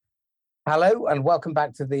Hello, and welcome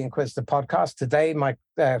back to the Inquisitor podcast. Today, my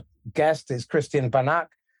guest is Christian Banach.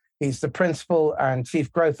 He's the principal and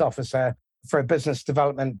chief growth officer for a business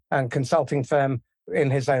development and consulting firm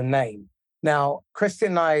in his own name. Now, Christian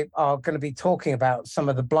and I are going to be talking about some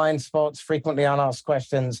of the blind spots, frequently unasked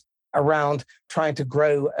questions around trying to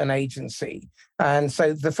grow an agency. And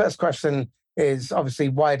so the first question is obviously,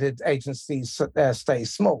 why did agencies stay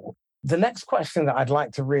small? The next question that I'd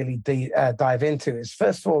like to really dive into is,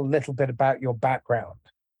 first of all, a little bit about your background.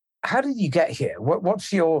 How did you get here?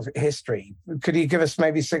 What's your history? Could you give us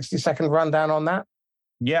maybe 60-second rundown on that?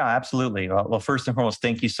 Yeah, absolutely. Well, first and foremost,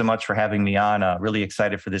 thank you so much for having me on. Really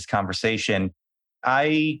excited for this conversation.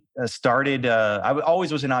 I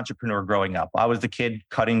always was an entrepreneur growing up. I was the kid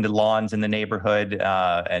cutting the lawns in the neighborhood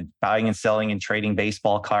and buying and selling and trading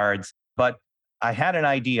baseball cards. But I had an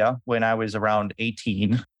idea when I was around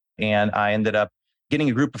 18, and I ended up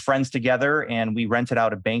getting a group of friends together, and we rented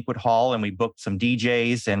out a banquet hall and we booked some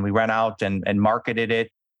DJs, and we went out and marketed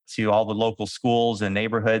it to all the local schools and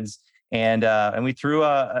neighborhoods. And we threw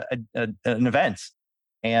an event,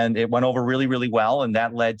 and it went over really, really well. And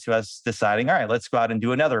that led to us deciding, all right, let's go out and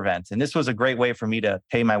do another event. And this was a great way for me to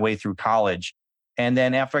pay my way through college. And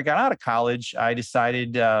then after I got out of college, I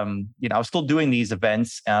decided, I was still doing these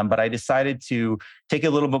events, but I decided to take it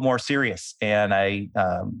a little bit more serious. And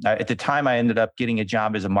at the time, I ended up getting a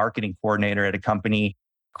job as a marketing coordinator at a company,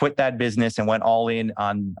 quit that business and went all in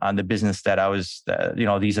on the business that I was,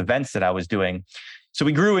 these events that I was doing. So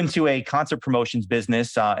we grew into a concert promotions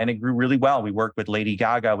business, and it grew really well. We worked with Lady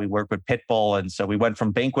Gaga, we worked with Pitbull, and so we went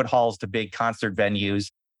from banquet halls to big concert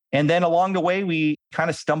venues. And then along the way, we kind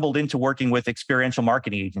of stumbled into working with experiential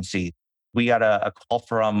marketing agencies. We got a call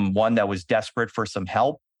from one that was desperate for some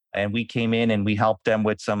help, and we came in and we helped them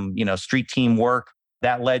with some, street team work.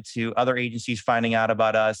 That led to other agencies finding out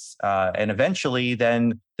about us, and eventually,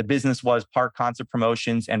 then the business was part concert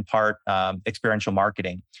promotions and part experiential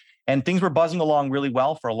marketing. And things were buzzing along really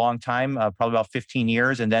well for a long time, probably about 15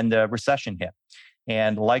 years. And then the recession hit.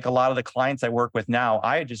 And like a lot of the clients I work with now,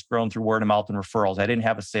 I had just grown through word of mouth and referrals. I didn't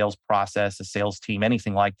have a sales process, a sales team,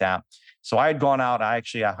 anything like that. So I had gone out. I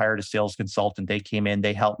hired a sales consultant. They came in.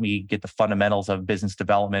 They helped me get the fundamentals of business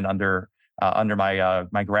development under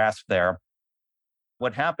my grasp there.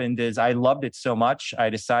 What happened is I loved it so much, I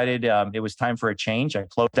decided it was time for a change. I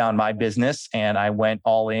closed down my business and I went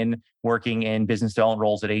all in working in business development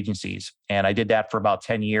roles at agencies. And I did that for about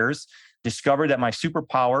 10 years, discovered that my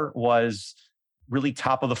superpower was really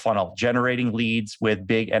top of the funnel, generating leads with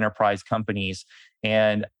big enterprise companies.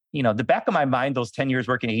 And the back of my mind, those 10 years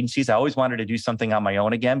working agencies, I always wanted to do something on my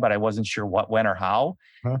own again, but I wasn't sure what, when, or how.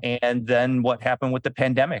 Huh. And then what happened with the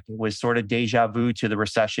pandemic? It was sort of deja vu to the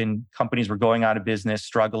recession. Companies were going out of business,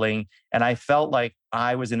 struggling. And I felt like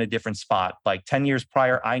I was in a different spot. Like 10 years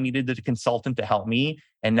prior, I needed the consultant to help me.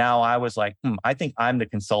 And now I was like, I think I'm the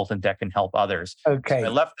consultant that can help others. Okay. So I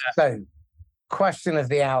left that. So, question of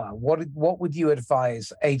the hour. What would you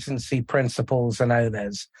advise agency principals and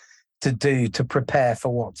owners to do to prepare for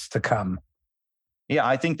what's to come? Yeah,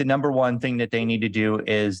 I think the number one thing that they need to do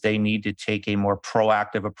is they need to take a more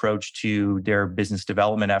proactive approach to their business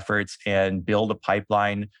development efforts and build a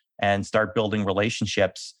pipeline and start building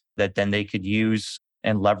relationships that then they could use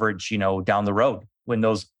and leverage, down the road when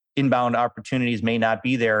those inbound opportunities may not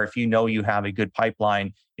be there. If you have a good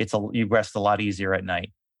pipeline, you rest a lot easier at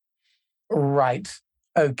night. Right.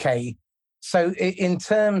 Okay. So in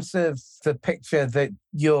terms of the picture that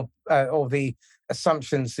you're, or the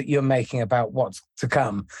assumptions that you're making about what's to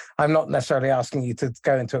come, I'm not necessarily asking you to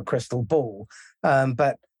go into a crystal ball,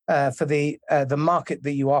 but for the market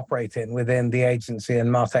that you operate in within the agency and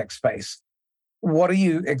MarTech space, what are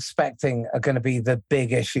you expecting are going to be the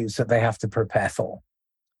big issues that they have to prepare for?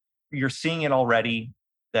 You're seeing it already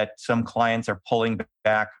that some clients are pulling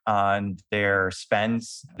back on their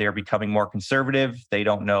spends. They're becoming more conservative. They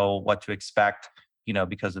don't know what to expect,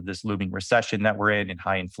 because of this looming recession that we're in and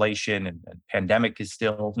high inflation and pandemic is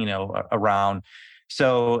still, around.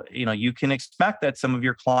 So, you can expect that some of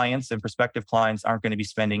your clients and prospective clients aren't going to be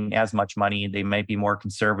spending as much money. They might be more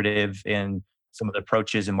conservative in some of the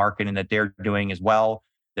approaches and marketing that they're doing as well.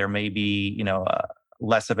 There may be,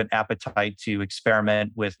 less of an appetite to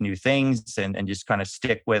experiment with new things and just kind of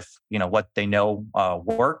stick with, what they know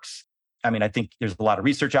works. I mean, I think there's a lot of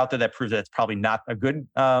research out there that proves that it's probably not a good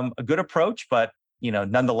approach, but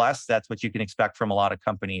nonetheless, that's what you can expect from a lot of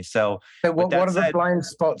companies. So what are the blind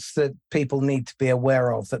spots that people need to be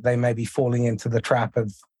aware of that they may be falling into the trap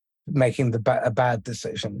of making a bad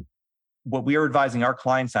decision? What we are advising our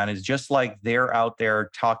clients on is just like they're out there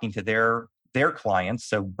talking to their clients,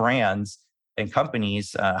 so brands, and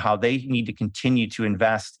companies, how they need to continue to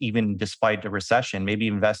invest even despite the recession, maybe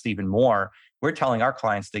invest even more. We're telling our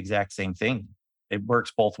clients the exact same thing. It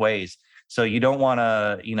works both ways. So you don't want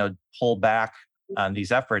to, pull back on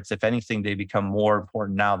these efforts. If anything, they become more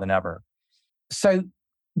important now than ever. So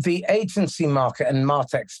the agency market and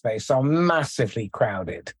MarTech space are massively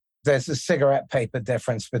crowded. There's a cigarette paper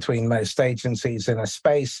difference between most agencies in a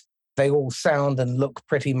space. They all sound and look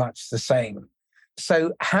pretty much the same.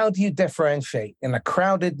 So how do you differentiate in a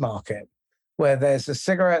crowded market where there's a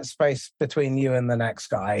cigarette space between you and the next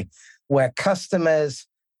guy, where customers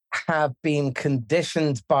have been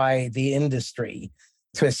conditioned by the industry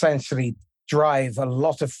to essentially drive a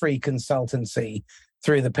lot of free consultancy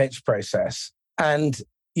through the pitch process? And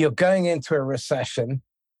you're going into a recession.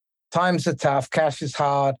 Times are tough. Cash is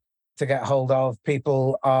hard to get hold of.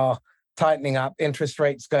 People are tightening up, interest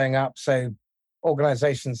rates going up. So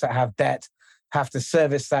organizations that have debt have to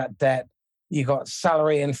service that debt. You got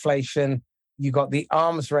salary inflation. You got the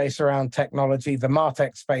arms race around technology. The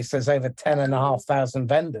MarTech space, there's over 10,500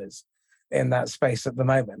 vendors in that space at the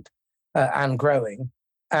moment and growing.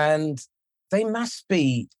 And they must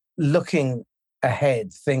be looking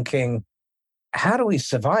ahead thinking, how do we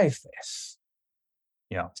survive this?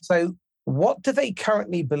 Yeah. So what do they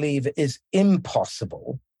currently believe is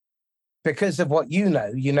impossible because of what you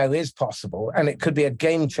know is possible, and it could be a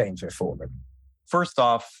game changer for them? First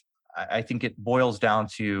off, I think it boils down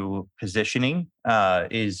to positioning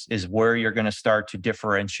is where you're going to start to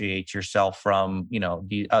differentiate yourself from,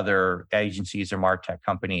 the other agencies or MarTech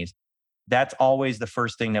companies. That's always the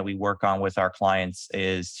first thing that we work on with our clients,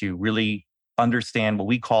 is to really understand what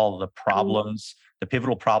we call the problems, the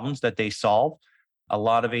pivotal problems that they solve. A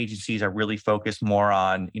lot of agencies are really focused more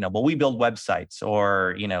on, well, we build websites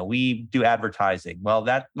or, we do advertising. Well,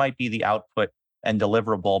 that might be the output and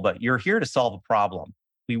deliverable, but you're here to solve a problem.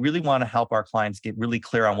 We really want to help our clients get really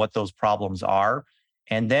clear on what those problems are.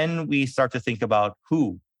 And then we start to think about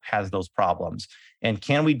who has those problems and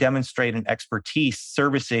can we demonstrate an expertise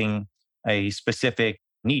servicing a specific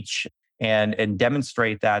niche and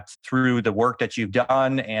demonstrate that through the work that you've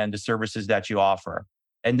done and the services that you offer.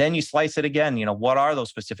 And then you slice it again, what are those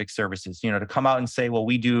specific services? To come out and say, well,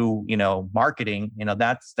 we do, marketing,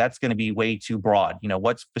 that's going to be way too broad.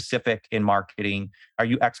 What specific in marketing are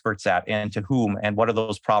you experts at, and to whom, and what are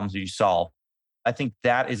those problems that you solve? I think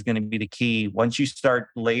that is going to be the key. Once you start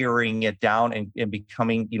layering it down and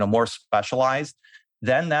becoming, more specialized,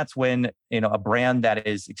 then that's when, a brand that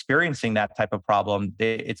is experiencing that type of problem,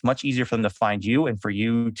 it's much easier for them to find you and for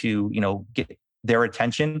you to, get their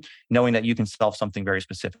attention, knowing that you can solve something very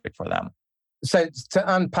specific for them. So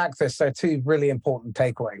to unpack this, there are two really important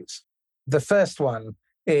takeaways. The first one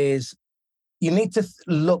is you need to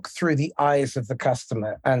look through the eyes of the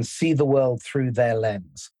customer and see the world through their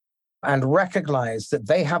lens and recognize that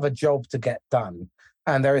they have a job to get done.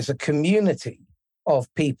 And there is a community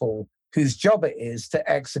of people whose job it is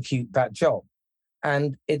to execute that job.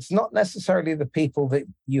 And it's not necessarily the people that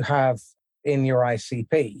you have in your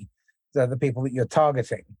ICP, the people that you're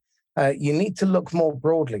targeting. You need to look more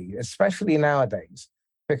broadly, especially nowadays,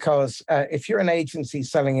 because if you're an agency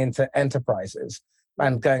selling into enterprises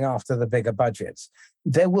and going after the bigger budgets,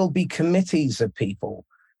 there will be committees of people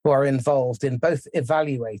who are involved in both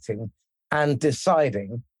evaluating and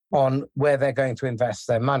deciding on where they're going to invest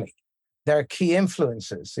their money. There are key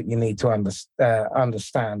influencers that you need to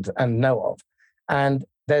understand and know of. And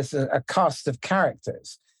there's a cast of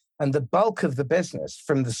characters. And the bulk of the business,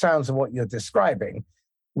 from the sounds of what you're describing,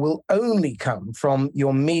 will only come from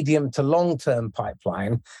your medium to long-term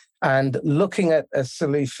pipeline. And looking at a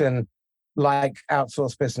solution like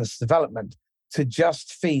outsourced business development to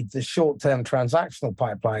just feed the short-term transactional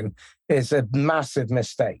pipeline is a massive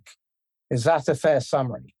mistake. Is that a fair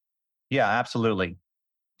summary? Yeah, absolutely.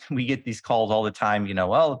 We get these calls all the time,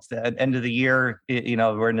 well, it's the end of the year,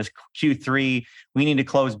 we're in this Q3, we need to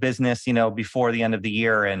close business, before the end of the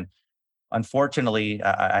year. And unfortunately,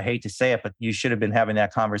 I hate to say it, but you should have been having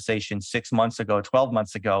that conversation 6 months ago, 12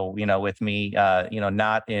 months ago, with me,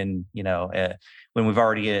 not in, when we've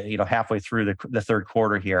already, halfway through the third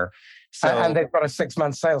quarter here. So, and they've got a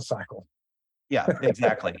 6-month sales cycle. Yeah,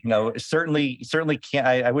 exactly. Certainly can't.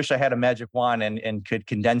 I wish I had a magic wand and could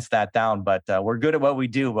condense that down, but we're good at what we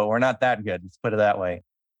do, but we're not that good. Let's put it that way.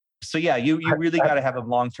 So yeah, you really got to have a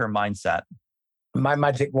long-term mindset. My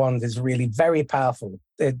magic wand is really very powerful.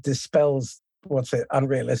 It dispels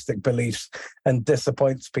unrealistic beliefs and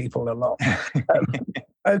disappoints people a lot.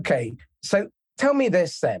 Okay, so tell me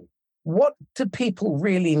this then. What do people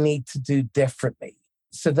really need to do differently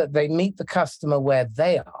so that they meet the customer where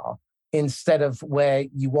they are instead of where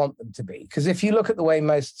you want them to be. Because if you look at the way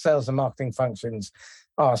most sales and marketing functions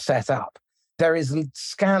are set up, there is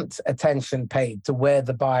scant attention paid to where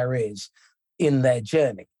the buyer is in their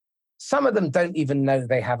journey. Some of them don't even know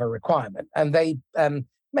they have a requirement, and they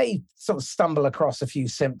may sort of stumble across a few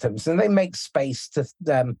symptoms, and they make space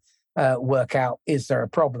to work out, is there a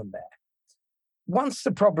problem there? Once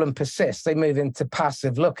the problem persists, they move into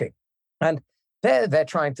passive looking. And they're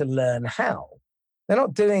trying to learn how. They're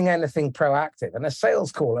not doing anything proactive. And a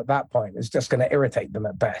sales call at that point is just going to irritate them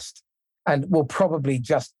at best and will probably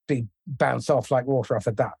just be bounce off like water off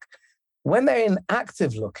a duck. When they're in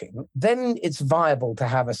active looking, then it's viable to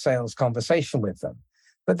have a sales conversation with them.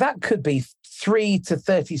 But that could be 3 to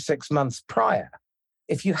 36 months prior.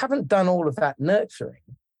 If you haven't done all of that nurturing,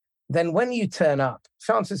 then when you turn up,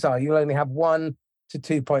 chances are you'll only have 1 to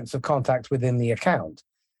 2 points of contact within the account.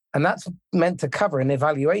 And that's meant to cover an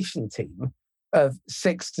evaluation team of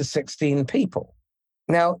 6 to 16 people.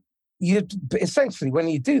 Now, you essentially, when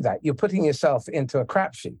you do that, you're putting yourself into a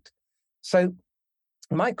crapshoot. So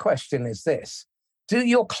my question is this: do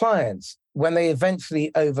your clients, when they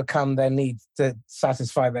eventually overcome their need to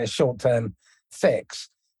satisfy their short-term fix,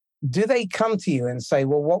 do they come to you and say,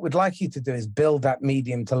 well, what we'd like you to do is build that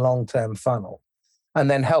medium to long-term funnel and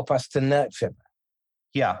then help us to nurture that?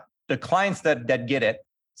 Yeah, the clients that get it,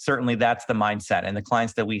 certainly that's the mindset. And the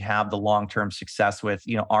clients that we have the long-term success with,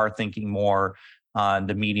 are thinking more on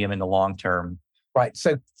the medium and the long term. Right.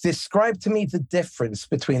 So describe to me the difference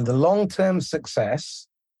between the long-term success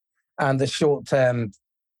and the short-term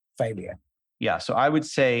failure. Yeah. So I would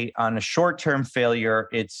say on a short-term failure,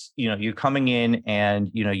 it's, you're coming in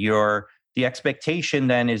and, the expectation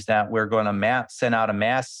then is that we're going to send out a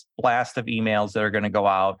mass blast of emails that are going to go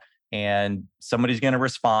out, and somebody's going to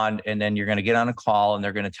respond, and then you're going to get on a call and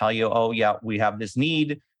they're going to tell you, oh yeah, we have this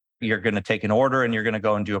need. You're going to take an order and you're going to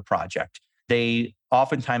go and do a project. They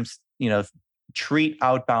oftentimes, treat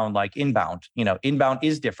outbound like inbound. Inbound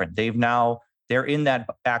is different. They're in that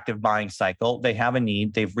active buying cycle. They have a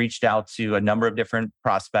need. They've reached out to a number of different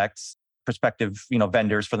prospective,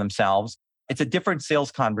 vendors for themselves. It's a different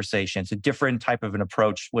sales conversation. It's a different type of an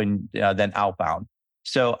approach than outbound.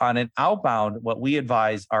 So on an outbound, what we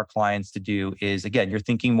advise our clients to do is, again, you're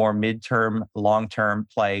thinking more midterm, long-term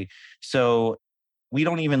play. So we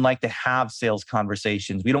don't even like to have sales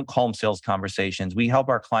conversations. We don't call them sales conversations. We help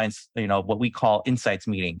our clients, what we call insights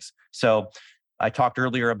meetings. So I talked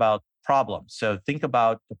earlier about problems. So think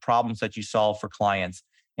about the problems that you solve for clients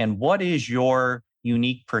and what is your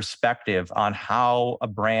unique perspective on how a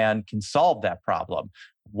brand can solve that problem.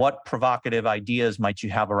 What provocative ideas might you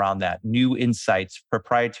have around that? New insights,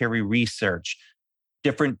 proprietary research,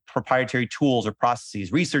 different proprietary tools or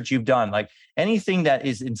processes, research you've done, like anything that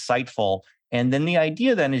is insightful. And then the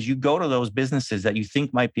idea then is you go to those businesses that you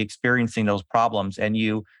think might be experiencing those problems and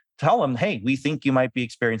you tell them, hey, we think you might be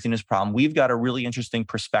experiencing this problem. We've got a really interesting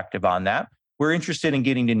perspective on that. We're interested in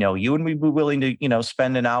getting to know you, and we'd be willing to,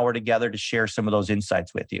 spend an hour together to share some of those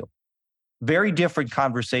insights with you. Very different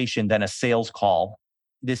conversation than a sales call.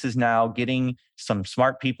 This is now getting some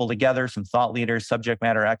smart people together, some thought leaders, subject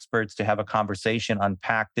matter experts to have a conversation,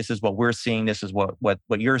 unpack. This is what we're seeing. This is what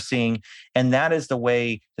you're seeing. And that is the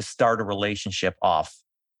way to start a relationship off.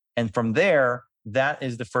 And from there, that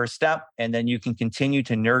is the first step. And then you can continue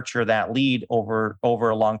to nurture that lead over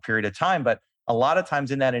a long period of time. But a lot of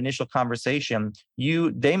times in that initial conversation,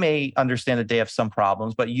 they may understand that they have some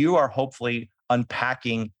problems, but you are hopefully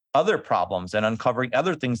unpacking other problems and uncovering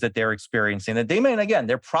other things that they're experiencing that they may, and again,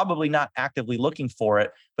 they're probably not actively looking for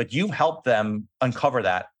it, but you've helped them uncover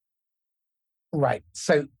that. Right.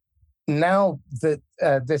 So now that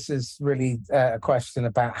this is really a question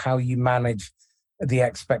about how you manage the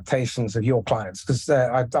expectations of your clients, because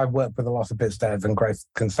I work with a lot of biz dev and growth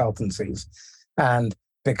consultancies, and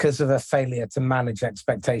because of a failure to manage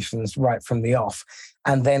expectations right from the off,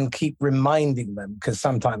 and then keep reminding them, because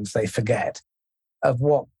sometimes they forget, of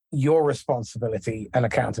what your responsibility and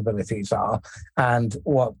accountabilities are and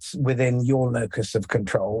what's within your locus of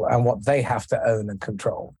control and what they have to own and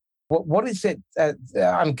control. What is it?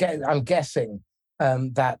 I'm guessing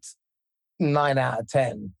that 9 out of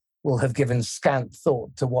 10 will have given scant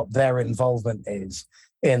thought to what their involvement is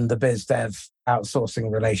in the biz dev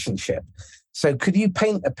outsourcing relationship. So could you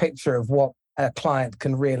paint a picture of what a client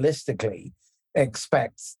can realistically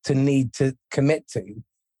expect to need to commit to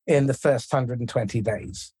in the first 120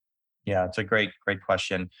 days? Yeah, it's a great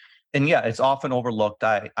question. And yeah, it's often overlooked.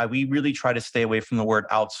 We really try to stay away from the word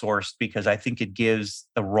outsourced because I think it gives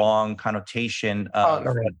the wrong connotation of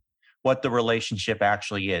what the relationship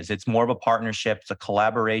actually is. It's more of a partnership. It's a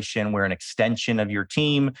collaboration. We're an extension of your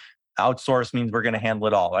team. outsource means we're going to handle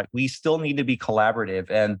it all. Like we still need to be collaborative.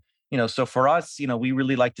 And, so for us, we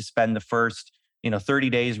really like to spend the first, 30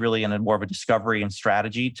 days really in a more of a discovery and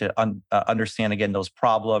strategy to understand again, those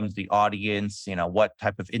problems, the audience, what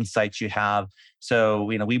type of insights you have. So,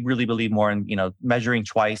 we really believe more in, measuring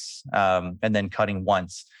twice and then cutting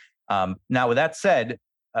once. Now, with that said,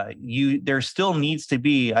 there still needs to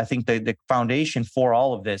be, I think the foundation for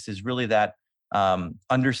all of this is really that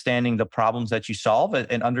understanding the problems that you solve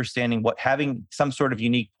and understanding having some sort of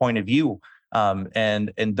unique point of view.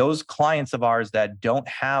 And those clients of ours that don't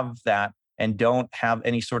have that and don't have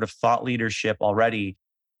any sort of thought leadership already,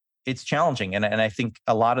 it's challenging. And I think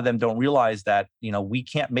a lot of them don't realize that, we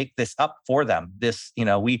can't make this up for them.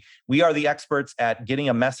 We are the experts at getting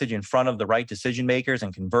a message in front of the right decision makers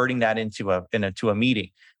and converting that into a meeting.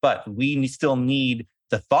 But we still need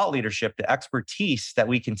the thought leadership, the expertise that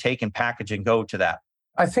we can take and package and go to that.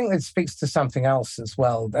 I think it speaks to something else as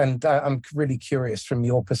well. And I'm really curious from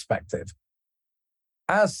your perspective.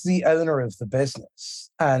 As the owner of the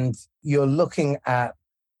business, and you're looking at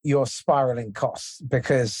your spiraling costs,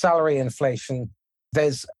 because salary inflation,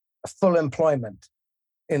 there's full employment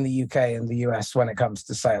in the UK and the US when it comes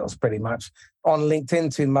to sales, pretty much. On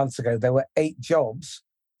LinkedIn 2 months ago, there were 8 jobs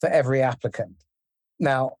for every applicant.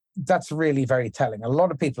 Now, that's really very telling. A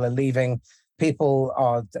lot of people are leaving. People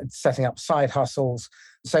are setting up side hustles.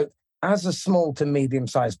 So as a small to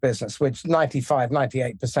medium-sized business, which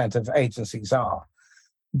 98% of agencies are,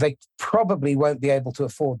 they probably won't be able to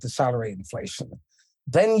afford the salary inflation.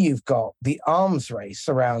 Then you've got the arms race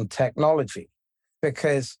around technology,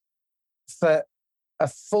 because for a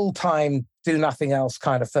full-time, do-nothing-else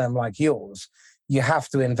kind of firm like yours, you have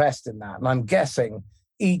to invest in that. And I'm guessing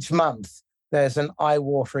each month there's an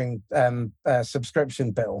eye-watering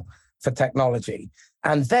subscription bill for technology.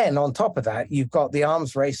 And then on top of that, you've got the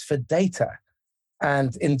arms race for data.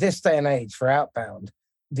 And in this day and age for outbound,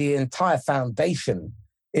 the entire foundation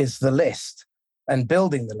is the list and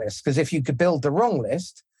building the list. Because if you could build the wrong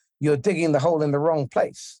list, you're digging the hole in the wrong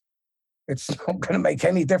place. It's not going to make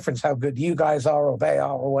any difference how good you guys are or they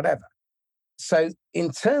are or whatever. So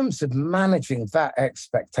in terms of managing that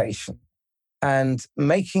expectation and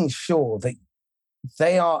making sure that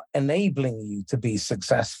they are enabling you to be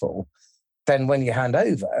successful, then when you hand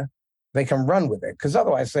over, they can run with it. Because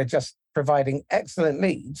otherwise they're just providing excellent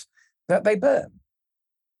leads that they burn.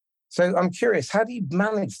 So I'm curious, how do you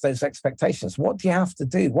manage those expectations? What do you have to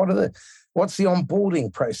do? What's the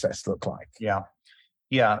onboarding process look like? Yeah.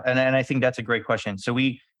 And I think that's a great question. So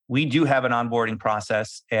we do have an onboarding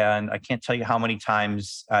process, and I can't tell you how many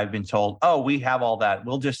times I've been told, "Oh, we have all that.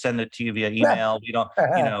 We'll just send it to you via email. We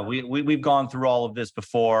don't, we've gone through all of this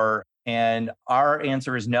before." And our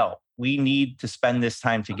answer is no. We need to spend this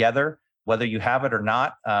time together, whether you have it or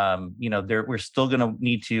not. We're still going to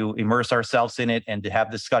need to immerse ourselves in it and to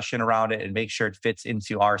have discussion around it and make sure it fits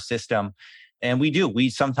into our system. And we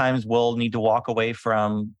sometimes will need to walk away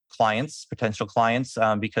from potential clients,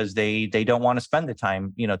 because they don't want to spend the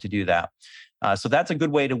time, to do that. So that's a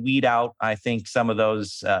good way to weed out, I think, some of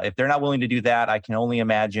those. If they're not willing to do that, I can only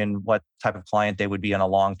imagine what type of client they would be on a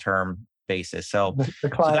long-term basis. So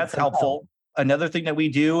that's helpful. Another thing that we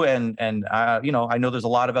do, and I know there's a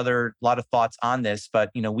lot of thoughts on this,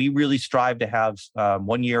 but we really strive to have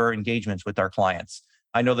 1-year engagements with our clients.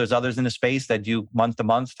 I know there's others in the space that do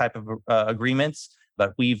month-to-month type of agreements,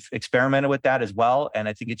 but we've experimented with that as well. And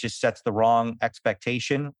I think it just sets the wrong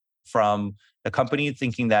expectation from the company,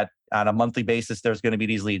 thinking that on a monthly basis, there's going to be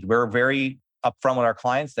these leads. We're very upfront with our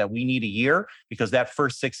clients that we need a year, because that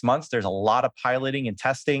first 6 months, there's a lot of piloting and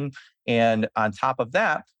testing. And on top of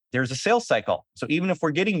that, there's a sales cycle. So even if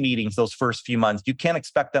we're getting meetings those first few months, you can't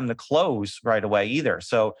expect them to close right away either.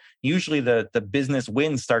 So usually the business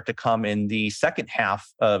wins start to come in the second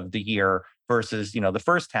half of the year versus, the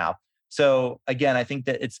first half. So again, I think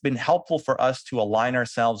that it's been helpful for us to align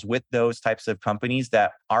ourselves with those types of companies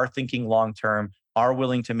that are thinking long-term, are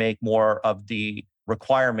willing to make more of the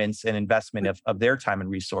requirements and investment of their time and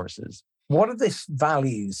resources. What are the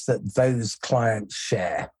values that those clients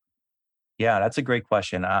share? Yeah, that's a great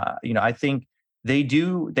question. I think they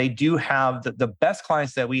do have the best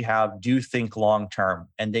clients that we have do think long term,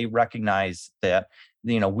 and they recognize that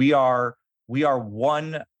we are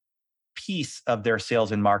one piece of their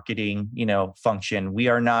sales and marketing function. We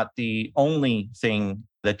are not the only thing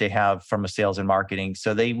that they have from a sales and marketing.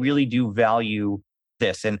 So they really do value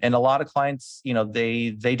this, and a lot of clients,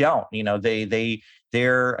 they don't. They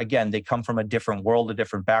come from a different world, a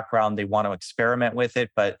different background. They want to experiment with it,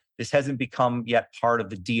 but this hasn't become yet part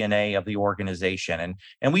of the DNA of the organization.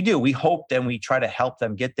 And we hope and we try to help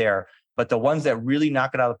them get there. but the ones that really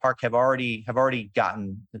knock it out of the park have already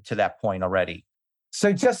gotten to that point already.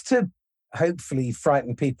 So just to hopefully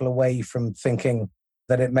frighten people away from thinking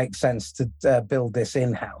that it makes sense to build this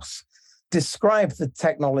in-house, describe the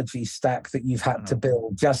technology stack that you've had to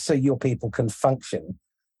build just so your people can function.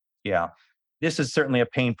 Yeah, this is certainly a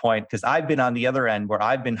pain point because I've been on the other end where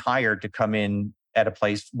I've been hired to come in at a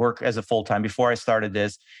place, work as a full-time before I started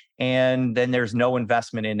this. And then there's no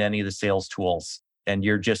investment in any of the sales tools and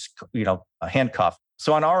you're just, handcuffed.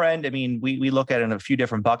 So on our end, I mean, we look at it in a few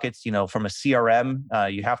different buckets, from a CRM,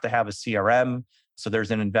 you have to have a CRM. So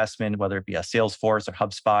there's an investment, whether it be a Salesforce or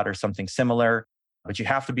HubSpot or something similar, but you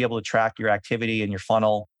have to be able to track your activity and your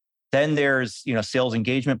funnel. Then there's, sales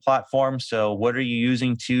engagement platforms. So what are you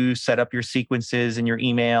using to set up your sequences and your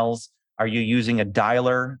emails? Are you using a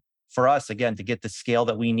dialer? For us, again, to get the scale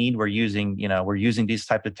that we need, we're using these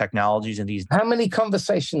type of technologies and these. How many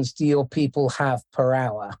conversations do your people have per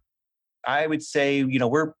hour? I would say,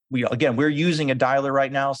 we're using a dialer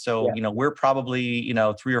right now. So, we're probably,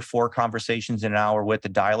 3 or 4 conversations in an hour with the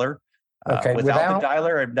dialer. Okay. Without the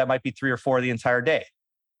dialer, that might be 3 or 4 the entire day.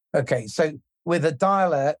 Okay. So with a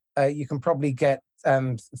dialer, you can probably get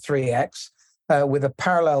 3x. With a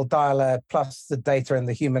parallel dialer plus the data and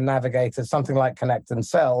the human navigator, something like Connect and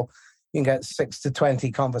Sell, you can get 6 to 20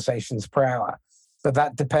 conversations per hour. But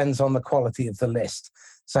that depends on the quality of the list.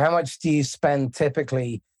 So how much do you spend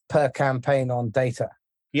typically per campaign on data?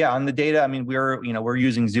 Yeah, on the data, I mean, we're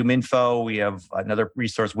using ZoomInfo. We have another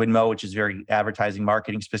resource, Winmo, which is very advertising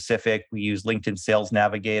marketing specific. We use LinkedIn Sales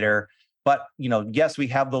Navigator. But, yes, we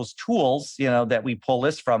have those tools, that we pull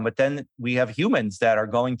lists from, but then we have humans that are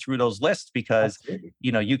going through those lists because,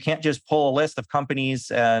 Absolutely. You can't just pull a list of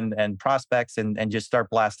companies and prospects and just start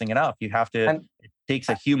blasting it up. You have to, it takes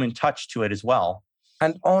a human touch to it as well.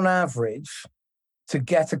 And on average, to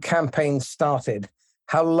get a campaign started,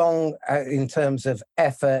 how long in terms of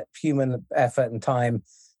effort, human effort and time,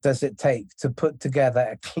 does it take to put together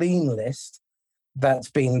a clean list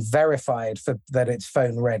that's been verified that it's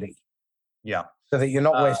phone ready? Yeah. So that you're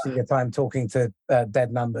not wasting your time talking to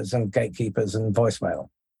dead numbers and gatekeepers and voicemail.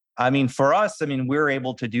 I mean, for us, we're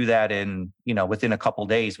able to do that in, within a couple of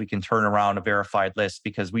days, we can turn around a verified list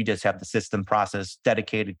because we just have the system process,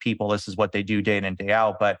 dedicated people. This is what they do day in and day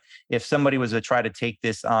out. But if somebody was to try to take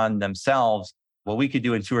this on themselves, what we could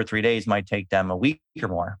do in 2 or 3 days might take them a week or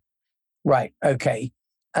more. Right. Okay.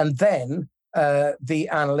 And then the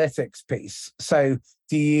analytics piece. So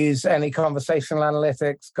do you use any conversational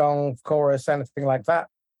analytics, Gong, Chorus, anything like that?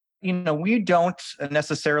 We don't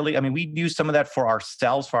necessarily. We use some of that for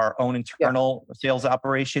ourselves, for our own internal sales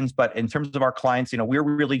operations. But in terms of our clients, we're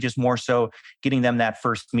really just more so getting them that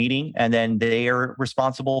first meeting, and then they are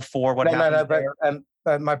responsible for what happens there.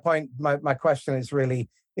 But my point, my question is really,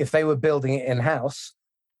 if they were building it in-house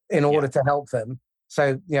in order to help them.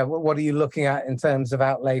 So, what are you looking at in terms of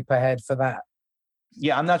outlay per head for that?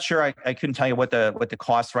 Yeah, I'm not sure. I couldn't tell you what the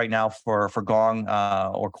cost right now for Gong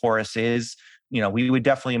or Chorus is. We would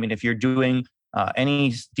definitely. If you're doing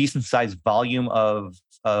any decent sized volume of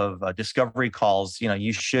discovery calls,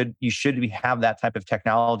 you should have that type of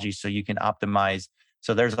technology so you can optimize.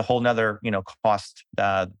 So there's a whole nother cost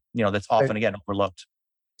that's often again overlooked.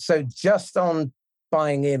 So just on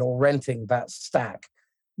buying in or renting that stack,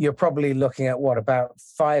 you're probably looking at about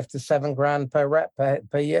 $5 to $7 grand per rep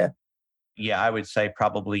per year. Yeah, I would say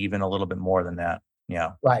probably even a little bit more than that.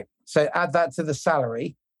 Yeah. Right. So add that to the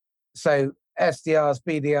salary. So SDRs,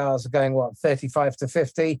 BDRs are going 35 to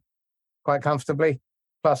 50 quite comfortably,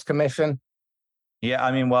 plus commission. Yeah.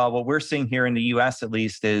 Well, what we're seeing here in the US at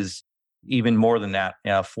least is even more than that.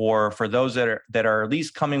 For those that are at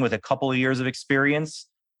least coming with a couple of years of experience.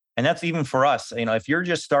 And that's even for us. If you're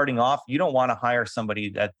just starting off, you don't want to hire somebody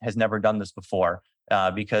that has never done this before.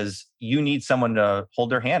 Because you need someone to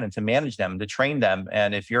hold their hand and to manage them, to train them.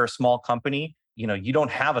 And if you're a small company, you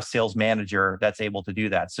don't have a sales manager that's able to do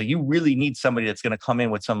that. So you really need somebody that's going to come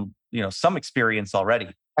in with some experience already.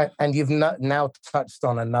 And you've now touched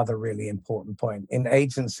on another really important point. In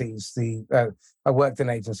agencies, I worked in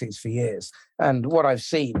agencies for years. And what I've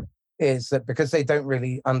seen is that because they don't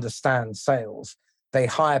really understand sales, they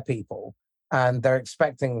hire people and they're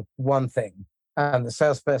expecting one thing. And the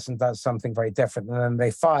salesperson does something very different, and then they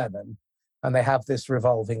fire them, and they have this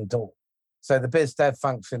revolving door. So the biz dev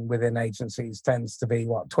function within agencies tends to be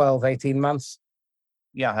 12, 18 months?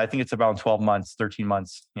 Yeah, I think it's about 12 months, 13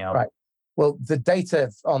 months. Yeah. Right. Well, the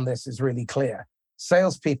data on this is really clear.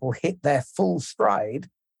 Salespeople hit their full stride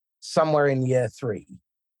somewhere in year 3.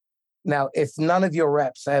 Now, if none of your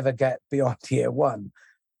reps ever get beyond year 1,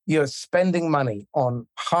 you're spending money on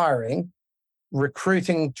hiring,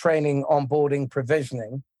 recruiting, training, onboarding,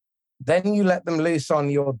 provisioning Then you let them loose on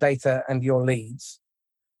your data and your leads.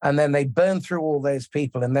 And then they burn through all those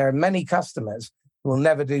people. And there are many customers who will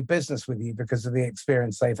never do business with you because of the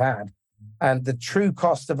experience they've had. And the true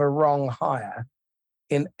cost of a wrong hire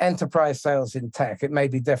in enterprise sales in tech, it may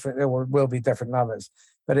be different, it will be different in others,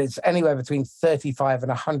 but it's anywhere between 35 and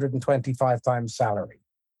 125 times salary.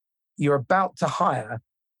 You're about to hire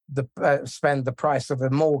spend the price of a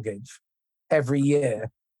mortgage every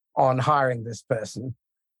year on hiring this person.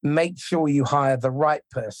 Make sure you hire the right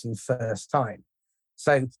person first time.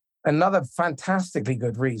 So another fantastically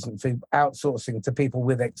good reason for outsourcing to people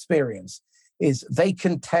with experience is they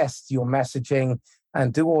can test your messaging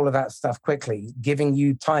and do all of that stuff quickly, giving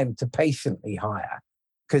you time to patiently hire,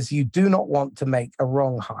 because you do not want to make a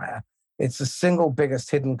wrong hire. It's the single biggest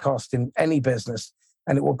hidden cost in any business,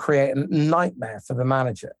 and it will create a nightmare for the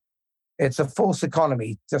manager. It's a false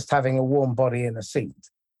economy just having a warm body in a seat.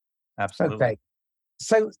 Absolutely. Okay.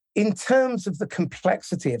 So in terms of the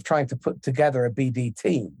complexity of trying to put together a BD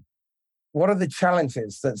team, what are the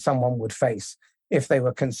challenges that someone would face if they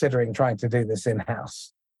were considering trying to do this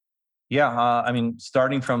in-house? Yeah, I mean,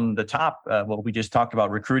 starting from the top, what we just talked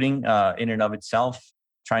about, recruiting in and of itself,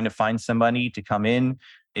 trying to find somebody to come in.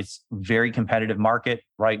 It's very competitive market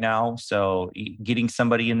right now. So getting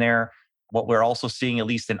somebody in there. What we're also seeing, at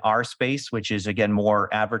least in our space, which is again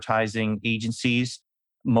more advertising agencies,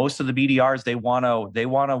 most of the BDRs they want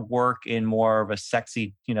to work in more of a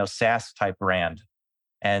sexy, SaaS type brand.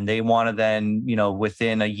 And they want to then,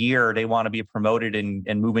 within a year, they want to be promoted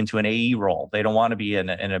and move into an AE role. They don't want to be in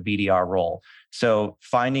a BDR role. So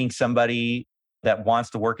finding somebody that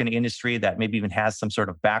wants to work in the industry that maybe even has some sort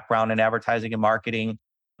of background in advertising and marketing,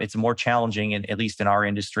 it's more challenging, at least in our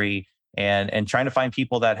industry. And trying to find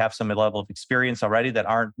people that have some level of experience already that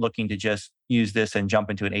aren't looking to just use this and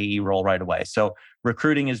jump into an AE role right away. So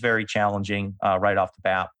recruiting is very challenging right off the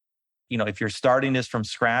bat. If you're starting this from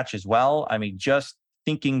scratch as well, I mean, just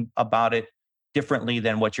thinking about it differently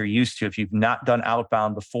than what you're used to. If you've not done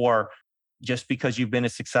outbound before, just because you've been a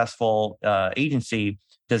successful agency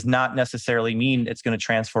does not necessarily mean it's going to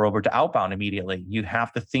transfer over to outbound immediately. You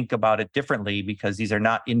have to think about it differently because these are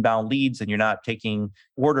not inbound leads and you're not taking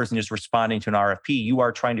orders and just responding to an RFP. You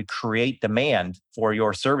are trying to create demand for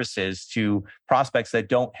your services to prospects that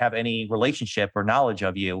don't have any relationship or knowledge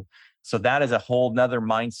of you. So that is a whole nother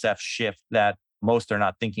mindset shift that most are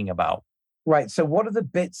not thinking about. Right. So what are the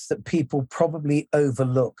bits that people probably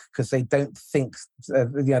overlook because they don't think,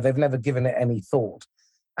 they've never given it any thought.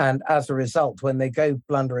 And as a result, when they go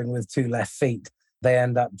blundering with two left feet, they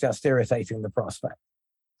end up just irritating the prospect.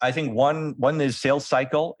 I think one is sales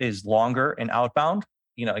cycle is longer in outbound.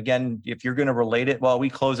 Again, if you're going to relate it, well, we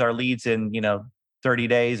close our leads in, 30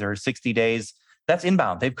 days or 60 days. That's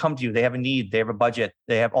inbound. They've come to you. They have a need. They have a budget.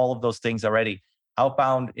 They have all of those things already.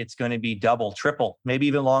 Outbound, it's going to be double, triple, maybe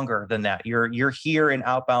even longer than that. You're here in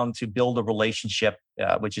outbound to build a relationship,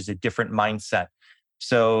 which is a different mindset.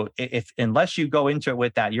 So unless you go into it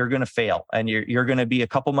with that, you're going to fail, and you're going to be a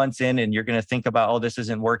couple months in, and you're going to think about, oh, this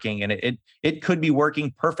isn't working, and it could be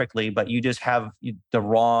working perfectly, but you just have the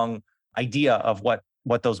wrong idea of what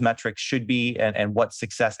those metrics should be and what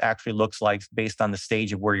success actually looks like based on the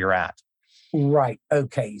stage of where you're at. Right.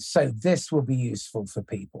 Okay. So this will be useful for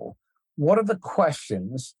people. What are the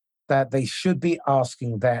questions that they should be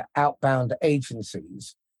asking their outbound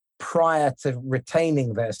agencies prior to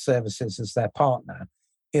retaining their services as their partner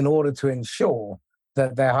in order to ensure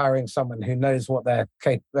that they're hiring someone who knows what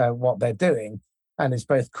they're doing and is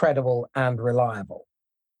both credible and reliable?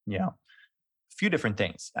 Yeah. A few different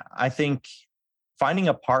things. I think finding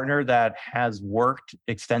a partner that has worked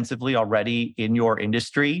extensively already in your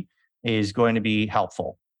industry is going to be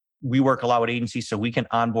helpful. We work a lot with agencies, so we can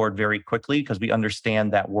onboard very quickly because we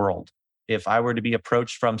understand that world. If I were to be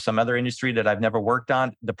approached from some other industry that I've never worked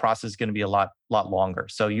on, the process is going to be a lot longer.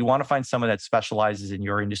 So you want to find someone that specializes in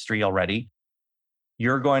your industry already.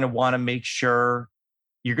 You're going to want to make sure,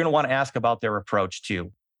 you're going to want to ask about their approach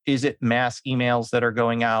too. Is it mass emails that are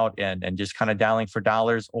going out and just kind of dialing for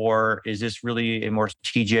dollars? Or is this really a more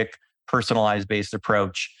strategic, personalized based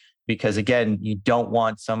approach? Because again, you don't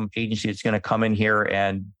want some agency that's going to come in here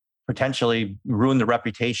and potentially ruin the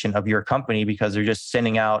reputation of your company because they're just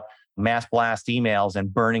sending out mass blast emails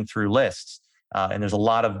and burning through lists. And there's a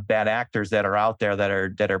lot of bad actors that are out there that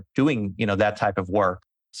are doing that type of work.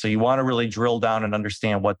 So you want to really drill down and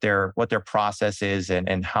understand what their process is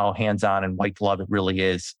and how hands-on and white glove it really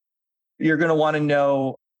is. You're going to want to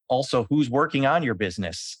know also who's working on your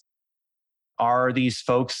business. Are these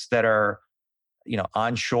folks that are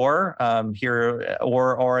onshore here,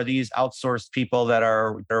 or are these outsourced people that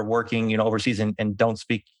are working overseas and don't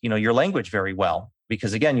speak your language very well?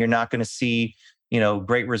 because again, you're not going to see,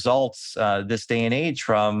 great results this day and age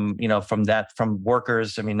from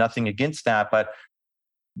workers. I mean, nothing against that, but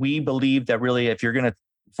we believe that really, if we're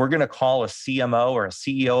going to call a CMO or a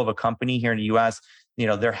CEO of a company here in the US,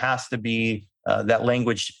 there has to be that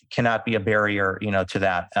language cannot be a barrier, to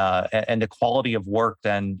that, and the quality of work.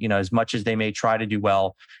 Then, as much as they may try to do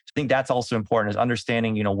well, I think that's also important, is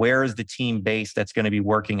understanding, where is the team based that's going to be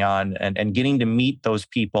working on, and getting to meet those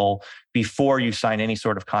people before you sign any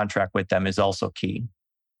sort of contract with them is also key.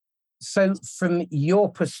 So, from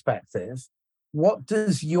your perspective, what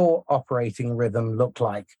does your operating rhythm look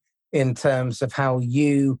like in terms of how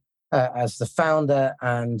you, as the founder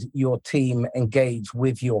and your team, engage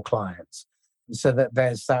with your clients so that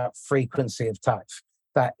there's that frequency of touch,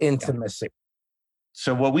 that intimacy?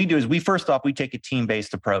 So what we do is we take a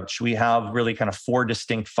team-based approach. We have really kind of four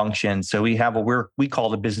distinct functions. So we have what we call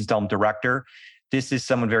the business development director. This is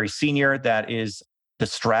someone very senior that is the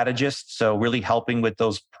strategist. So really helping with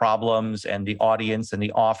those problems and the audience and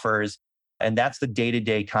the offers. And that's the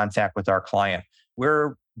day-to-day contact with our client.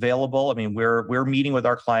 We're available. I mean, we're meeting with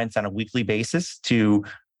our clients on a weekly basis to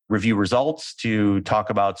review results, to talk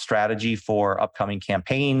about strategy for upcoming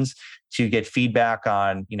campaigns, to get feedback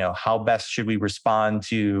on, how best should we respond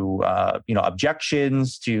to,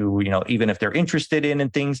 objections, to, even if they're interested in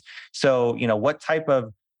and things. So, what type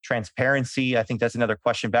of transparency, I think that's another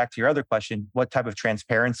question back to your other question, what type of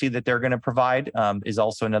transparency that they're going to provide is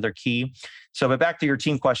also another key. So, but back to your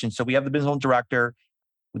team question. So we have the business director.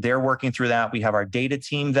 They're working through that. We have our data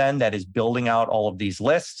team then that is building out all of these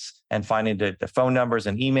lists and finding the phone numbers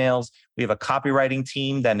and emails. We have a copywriting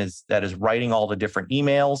team that is writing all the different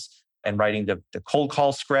emails and writing the cold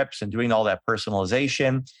call scripts and doing all that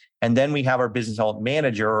personalization. And then we have our business development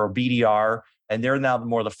manager, or BDR, and they're now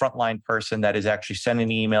more the frontline person that is actually sending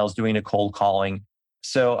the emails, doing the cold calling.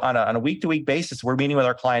 So on a week-to-week basis, we're meeting with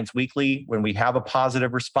our clients weekly. When we have a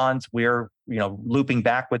positive response, we're looping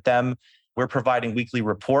back with them. We're providing weekly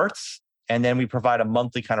reports, and then we provide a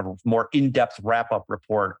monthly kind of more in-depth wrap-up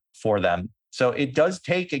report for them. So it does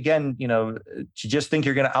take, again, to just think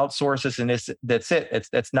you're going to outsource this and that's it.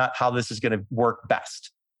 That's not how this is going to work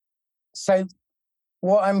best. So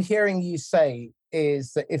what I'm hearing you say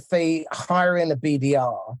is that if they hire in a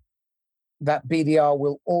BDR, that BDR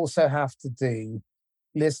will also have to do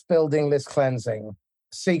list building, list cleansing,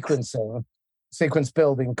 sequencing, sequence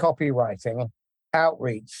building, copywriting,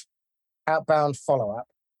 outreach, outbound follow-up,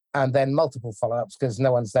 and then multiple follow-ups because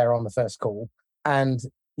no one's there on the first call. And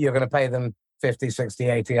you're going to pay them 50, 60,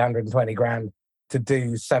 80, 120 grand to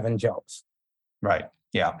do 7 jobs. Right.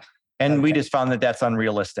 Yeah. And we just found that that's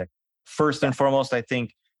unrealistic. First and foremost, I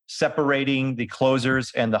think separating the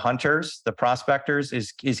closers and the hunters, the prospectors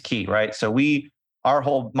is key, right? So our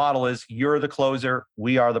whole model is you're the closer,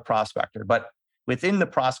 we are the prospector. But within the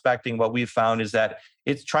prospecting, what we've found is that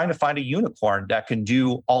it's trying to find a unicorn that can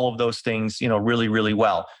do all of those things, really, really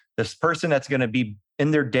well. This person that's going to be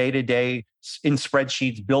in their day-to-day in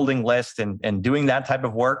spreadsheets, building lists and doing that type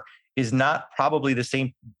of work is not probably the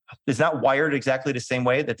same, is not wired exactly the same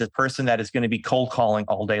way that the person that is going to be cold calling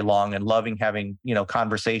all day long and loving having,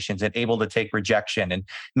 conversations and able to take rejection, and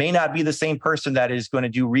may not be the same person that is going to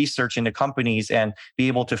do research into companies and be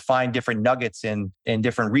able to find different nuggets in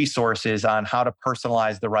different resources on how to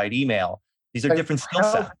personalize the right email. These are different skill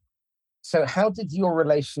sets. So how did your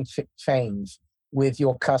relationship change with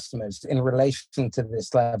your customers in relation to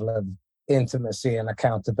this level of intimacy and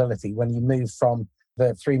accountability when you moved from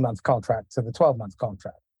the 3-month contract to the 12-month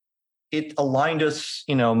contract? It aligned us,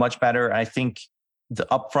 much better. I think the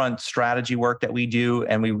upfront strategy work that we do,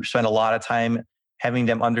 and we spend a lot of time having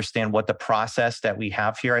them understand what the process that we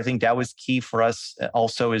have here. I think that was key for us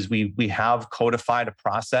also, is we have codified a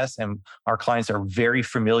process and our clients are very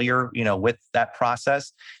familiar, with that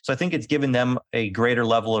process. So I think it's given them a greater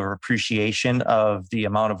level of appreciation of the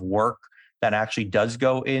amount of work that actually does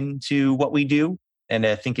go into what we do. And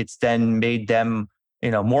I think it's then made them,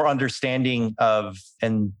 more understanding of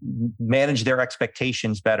and manage their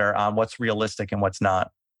expectations better on what's realistic and what's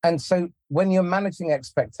not. And so when you're managing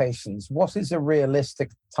expectations, what is a realistic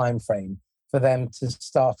time frame for them to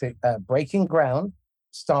start breaking ground,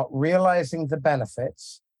 start realizing the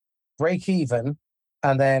benefits, break even,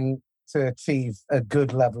 and then to achieve a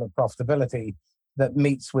good level of profitability that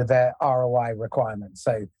meets with their ROI requirements?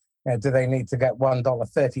 So do they need to get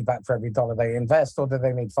 $1.30 back for every dollar they invest, or do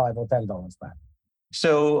they need $5 or $10 back?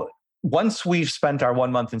 So once we've spent our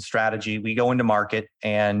 1 month in strategy, we go into market,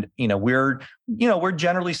 and we're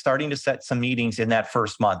generally starting to set some meetings in that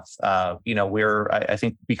first month. I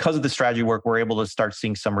think because of the strategy work, we're able to start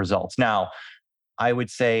seeing some results. Now, I would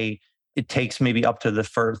say it takes maybe up to the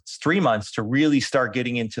first 3 months to really start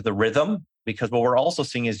getting into the rhythm. Because what we're also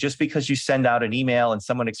seeing is just because you send out an email and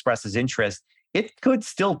someone expresses interest, it could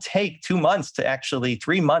still take 2 months to actually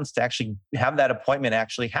 3 months to actually have that appointment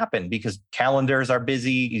actually happen because calendars are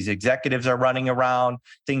busy, these executives are running around,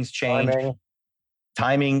 things change.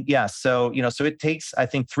 Timing, yes. So, so it takes, I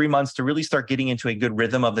think, 3 months to really start getting into a good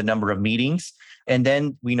rhythm of the number of meetings. And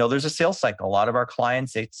then we know there's a sales cycle. A lot of our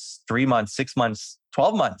clients, it's 3 months, 6 months,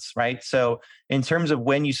 12 months, right? So in terms of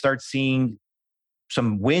when you start seeing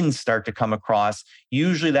some wins start to come across,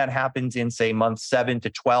 usually that happens in, say, month 7 to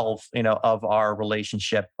 12, of our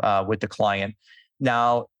relationship with the client.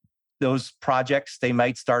 Now, those projects, they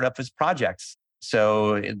might start up as projects.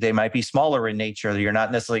 So they might be smaller in nature. You're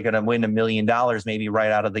not necessarily going to win $1 million maybe right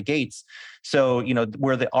out of the gates. So,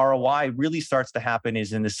 where the ROI really starts to happen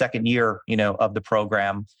is in the second year, of the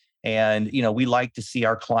program. And, we like to see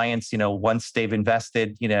our clients, once they've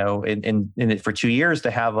invested, in it for 2 years to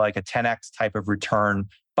have like a 10x type of return.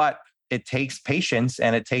 But it takes patience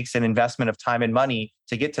and it takes an investment of time and money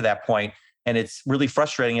to get to that point. And it's really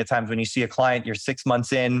frustrating at times when you see a client, you're 6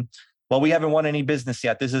 months in, well, we haven't won any business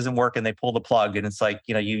yet. This isn't working. They pull the plug. And it's like,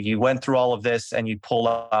 you went through all of this and you pull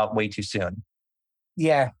out way too soon.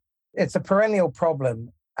 Yeah, it's a perennial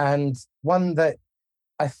problem and one that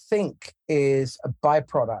I think is a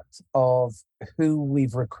byproduct of who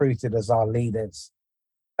we've recruited as our leaders.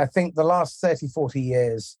 I think the last 30, 40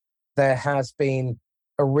 years, there has been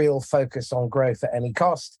a real focus on growth at any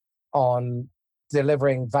cost, on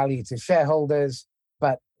delivering value to shareholders,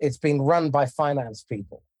 but it's been run by finance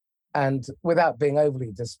people. And without being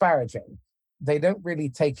overly disparaging, they don't really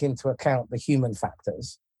take into account the human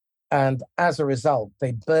factors. And as a result,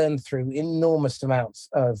 they burn through enormous amounts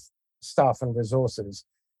of staff and resources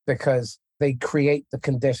because they create the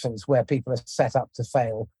conditions where people are set up to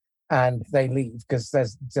fail and they leave because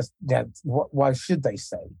there's just, why should they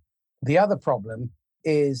stay? The other problem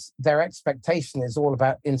is their expectation is all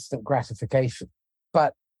about instant gratification.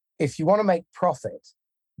 But if you want to make profit,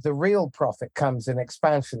 the real profit comes in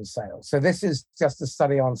expansion sales. So this is just a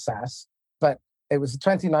study on SaaS, but it was a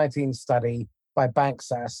 2019 study by Bank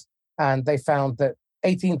SaaS, and they found that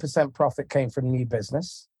 18% profit came from new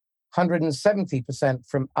business, 170%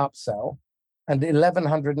 from upsell, and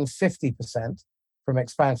 1,150% from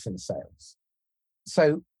expansion sales.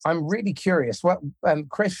 So I'm really curious. What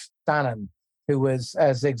Chris Dannon, who was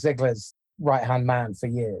Zig Ziglar's right-hand man for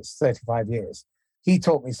years, 35 years, he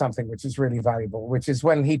taught me something which is really valuable, which is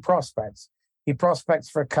when he prospects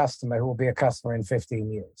for a customer who will be a customer in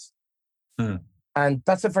 15 years. And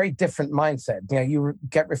that's a very different mindset. You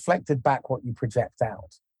get reflected back what you project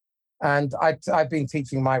out. And I've been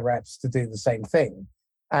teaching my reps to do the same thing.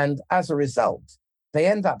 And as a result, they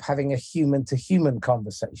end up having a human-to-human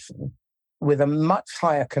conversation with a much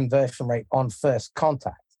higher conversion rate on first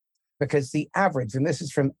contact. Because the average, and this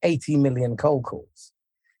is from 80 million cold calls,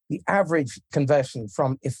 the average conversion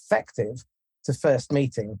from effective to first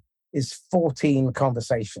meeting is 14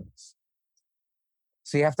 conversations.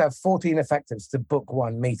 So you have to have 14 effectives to book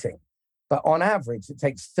one meeting. But on average, it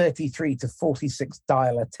takes 33 to 46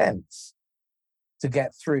 dial attempts to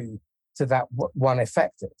get through to that one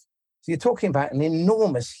effective. So you're talking about an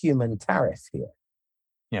enormous human tariff here.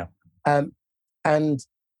 Yeah. And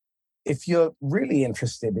if you're really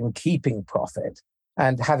interested in keeping profit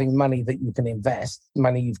and having money that you can invest,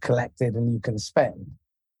 money you've collected and you can spend,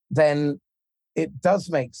 then it does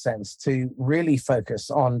make sense to really focus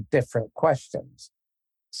on different questions,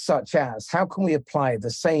 such as how can we apply the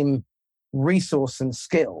same resource and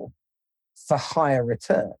skill for higher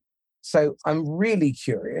return? So I'm really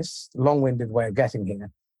curious, long-winded way of getting here,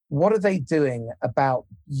 what are they doing about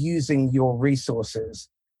using your resources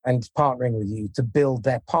and partnering with you to build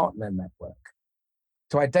their partner network,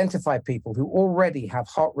 to identify people who already have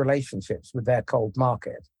hot relationships with their cold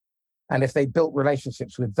market? And if they built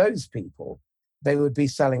relationships with those people, they would be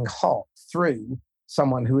selling hot through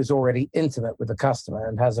someone who is already intimate with the customer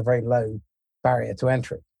and has a very low barrier to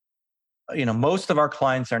entry. Most of our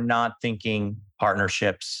clients are not thinking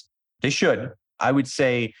partnerships. They should. I would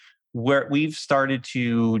say where we've started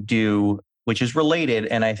to do, which is related,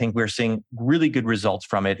 and I think we're seeing really good results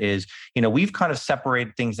from it, is, we've kind of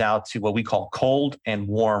separated things out to what we call cold and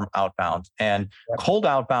warm outbound. And cold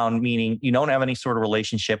outbound, meaning you don't have any sort of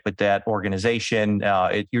relationship with that organization.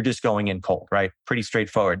 You're just going in cold, right? Pretty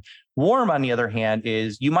straightforward. Warm, on the other hand,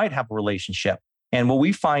 is you might have a relationship. And what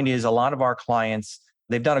we find is a lot of our clients,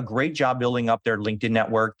 they've done a great job building up their LinkedIn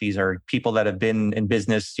network. These are people that have been in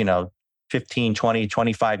business, 15, 20,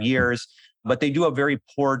 25 years. But they do a very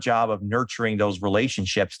poor job of nurturing those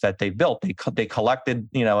relationships that they built. They collected,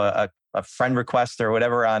 a a friend request or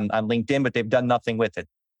whatever on LinkedIn, but they've done nothing with it.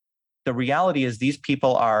 The reality is these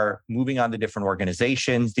people are moving on to different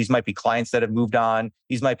organizations. These might be clients that have moved on.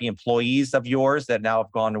 These might be employees of yours that now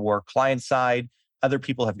have gone to work client side. Other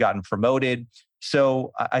people have gotten promoted.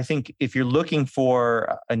 So I think if you're looking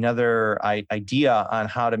for another idea on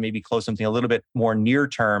how to maybe close something a little bit more near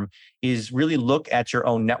term, is really look at your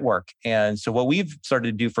own network. And so what we've started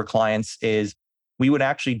to do for clients is we would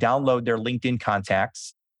actually download their LinkedIn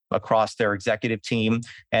contacts across their executive team.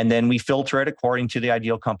 And then we filter it according to the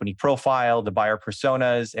ideal company profile, the buyer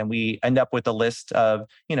personas, and we end up with a list of,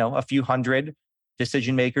 a few hundred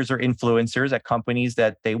decision makers or influencers at companies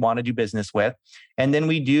that they want to do business with. And then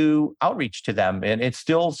we do outreach to them. And it's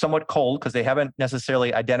still somewhat cold because they haven't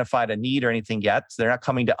necessarily identified a need or anything yet. So they're not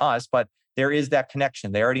coming to us, but there is that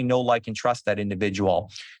connection. They already know, like, and trust that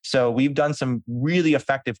individual. So we've done some really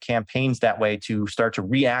effective campaigns that way to start to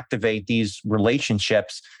reactivate these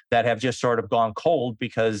relationships that have just sort of gone cold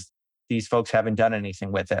because these folks haven't done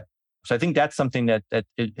anything with it. So I think that's something that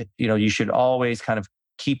you should always kind of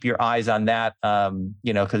keep your eyes on that,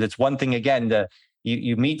 because it's one thing, again,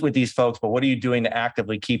 you meet with these folks, but what are you doing to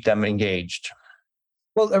actively keep them engaged?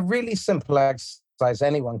 Well, a really simple exercise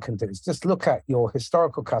anyone can do is just look at your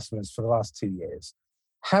historical customers for the last 2 years.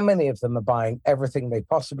 How many of them are buying everything they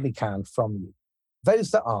possibly can from you?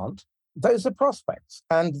 Those that aren't, those are prospects,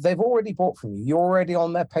 and they've already bought from you. You're already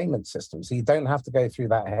on their payment system, so you don't have to go through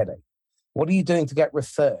that headache. What are you doing to get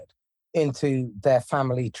referred into their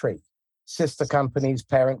family tree? Sister companies,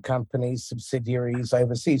 parent companies, subsidiaries,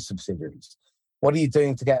 overseas subsidiaries. What are you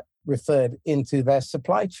doing to get referred into their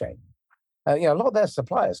supply chain? A lot of their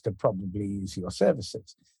suppliers could probably use your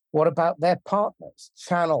services. What about their partners,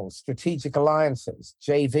 channels, strategic alliances,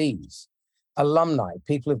 JVs, alumni,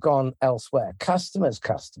 people who've gone elsewhere, customers?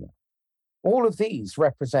 All of these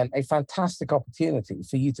represent a fantastic opportunity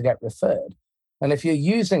for you to get referred. And if you're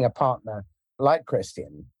using a partner like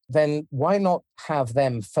Christian, then why not have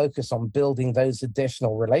them focus on building those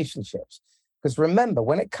additional relationships? Because remember,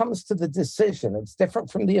 when it comes to the decision, it's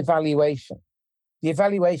different from the evaluation. The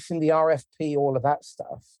evaluation, the RFP, all of that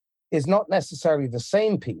stuff is not necessarily the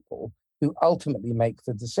same people who ultimately make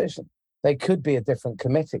the decision. They could be a different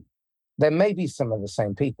committee. There may be some of the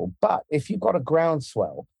same people, but if you've got a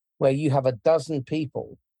groundswell where you have a dozen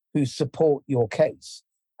people who support your case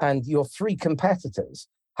and your three competitors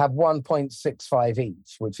have 1.65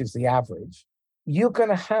 each, which is the average, you're going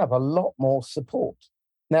to have a lot more support.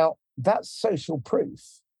 Now, that social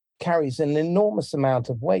proof carries an enormous amount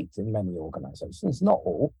of weight in many organizations, not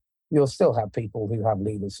all. You'll still have people who have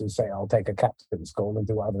leaders who say, I'll take a captain's call and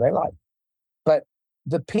do whatever they like. But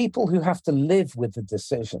the people who have to live with the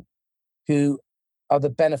decision, who are the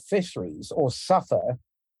beneficiaries or suffer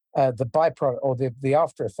the byproduct or the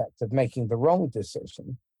after effect of making the wrong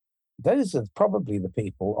decision, those are probably the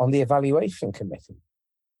people on the evaluation committee.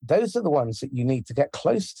 Those are the ones that you need to get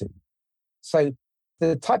close to. So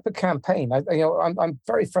the type of campaign, I'm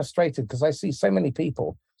very frustrated because I see so many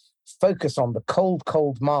people focus on the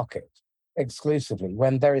cold market exclusively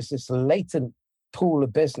when there is this latent pool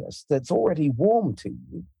of business that's already warm to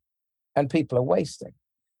you and people are wasting.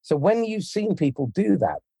 So when you've seen people do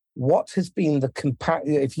that, what has been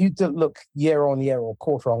if you look year on year or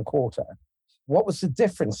quarter on quarter, what was the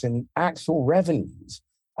difference in actual revenues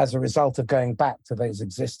as a result of going back to those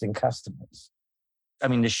existing customers? I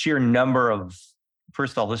mean, the sheer number of,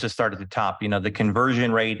 first of all, let's just start at the top. The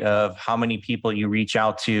conversion rate of how many people you reach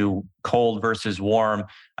out to cold versus warm,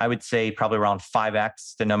 I would say probably around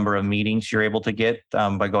 5x the number of meetings you're able to get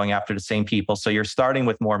by going after the same people. So you're starting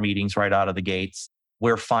with more meetings right out of the gates.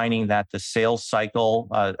 We're finding that the sales cycle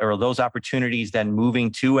or those opportunities then moving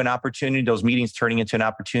to an opportunity, those meetings turning into an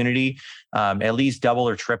opportunity, at least double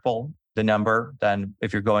or triple the number than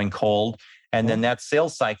if you're going cold. And then that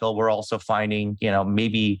sales cycle, we're also finding,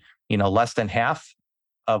 maybe, less than half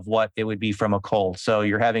of what it would be from a cold. So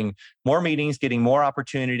you're having more meetings, getting more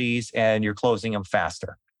opportunities, and you're closing them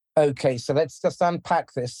faster. Okay, so let's just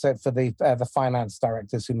unpack this for the finance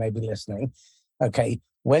directors who may be listening. Okay,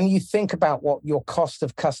 when you think about what your cost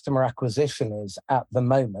of customer acquisition is at the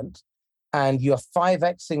moment, and you're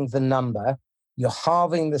 5xing the number, you're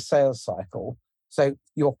halving the sales cycle. So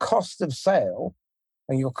your cost of sale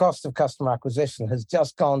and your cost of customer acquisition has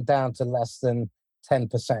just gone down to less than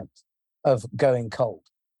 10% of going cold.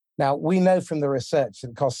 Now, we know from the research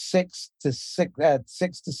that it costs 6 to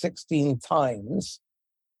 16 times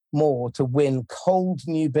more to win cold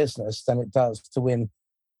new business than it does to win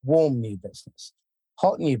warm new business.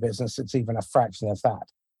 Hot new business, it's even a fraction of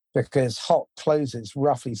that because hot closes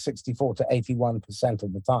roughly 64 to 81%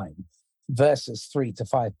 of the time versus 3 to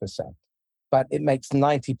 5%. but it makes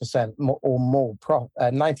 90% more or more,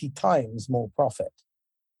 90 times more profit.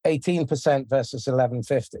 18% versus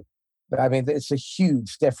 1150. I mean, it's a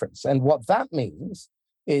huge difference. And what that means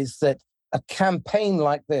is that a campaign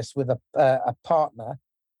like this with a partner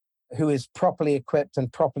who is properly equipped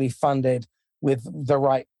and properly funded with the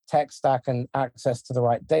right tech stack and access to the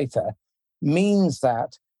right data means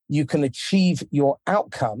that you can achieve your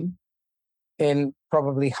outcome in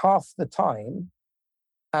probably half the time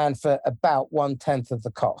and for about 1/10 of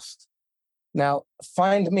the cost. Now,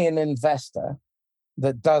 find me an investor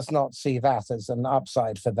that does not see that as an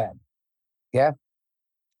upside for them. Yeah.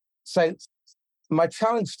 So, my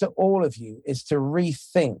challenge to all of you is to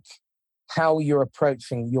rethink how you're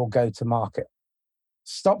approaching your go to market.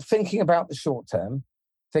 Stop thinking about the short term,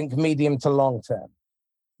 think medium to long term.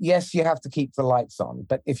 Yes, you have to keep the lights on,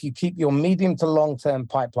 but if you keep your medium to long term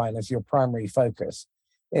pipeline as your primary focus,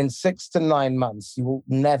 in 6 to 9 months, you will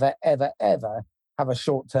never, ever, ever have a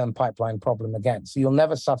short term pipeline problem again. So you'll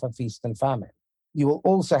never suffer feast and famine. You will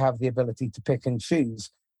also have the ability to pick and choose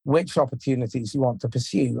which opportunities you want to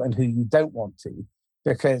pursue and who you don't want to,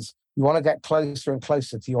 because you want to get closer and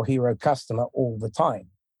closer to your hero customer all the time.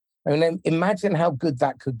 I mean, imagine how good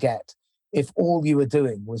that could get if all you were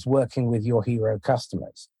doing was working with your hero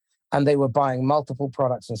customers and they were buying multiple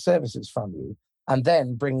products and services from you and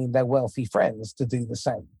then bringing their wealthy friends to do the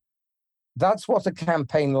same. That's what a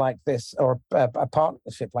campaign like this or a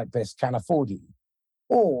partnership like this can afford you.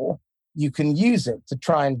 Or you can use it to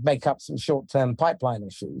try and make up some short-term pipeline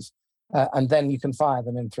issues, and then you can fire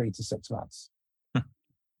them in 3 to 6 months.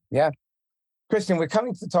 Yeah. Christian, we're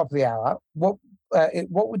coming to the top of the hour. What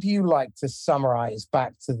would you like to summarize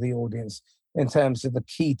back to the audience in terms of the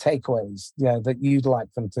key takeaways, that you'd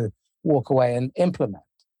like them to walk away and implement?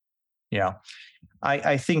 Yeah.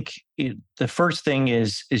 I think the first thing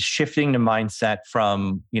is shifting the mindset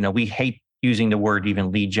from, we hate using the word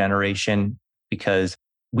even lead generation because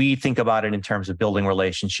we think about it in terms of building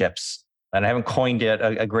relationships. And I haven't coined it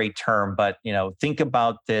a great term, but think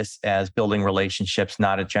about this as building relationships,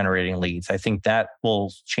 not as generating leads. I think that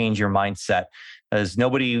will change your mindset, as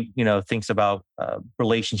nobody thinks about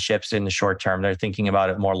relationships in the short term. They're thinking about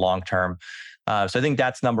it more long term. So I think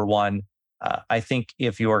that's number one. I think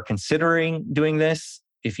if you're considering doing this,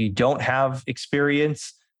 if you don't have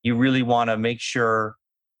experience, you really want to make sure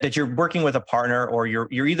that you're working with a partner, or you're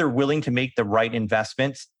either willing to make the right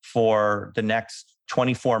investments for the next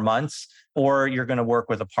 24 months, or you're going to work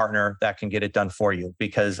with a partner that can get it done for you.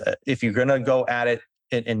 Because if you're going to go at it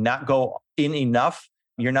and not go in enough,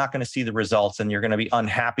 you're not going to see the results, and you're going to be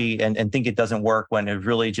unhappy and think it doesn't work when it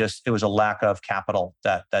really it was a lack of capital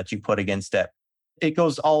that you put against it. It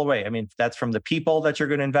goes all the way. I mean, that's from the people that you're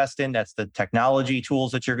going to invest in. That's the technology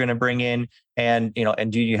tools that you're going to bring in. And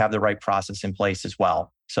do you have the right process in place as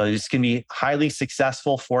well? So this can be highly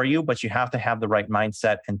successful for you, but you have to have the right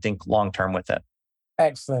mindset and think long-term with it.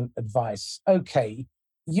 Excellent advice. Okay.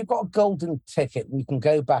 You've got a golden ticket and you can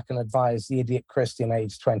go back and advise the idiot Christian,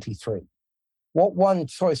 age 23. What one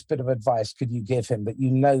choice bit of advice could you give him that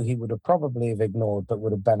he would have probably have ignored but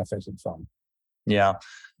would have benefited from? Yeah.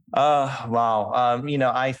 Wow.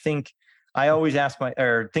 I think I always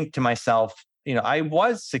think to myself, I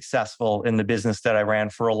was successful in the business that I ran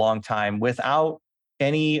for a long time without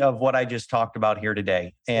any of what I just talked about here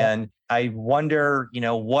today. And I wonder,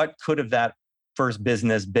 what could have that first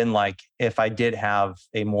business been like if I did have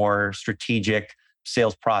a more strategic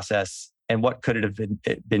sales process, and what could it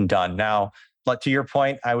have been done? Now, but to your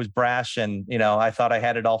point, I was brash and, I thought I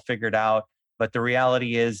had it all figured out. But the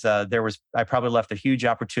reality is I probably left a huge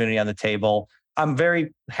opportunity on the table. I'm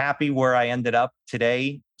very happy where I ended up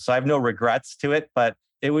today. So I have no regrets to it, but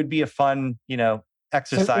it would be a fun,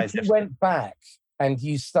 exercise. So if you went back and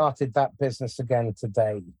you started that business again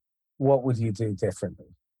today, what would you do differently?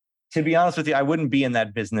 To be honest with you, I wouldn't be in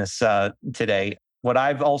that business today. What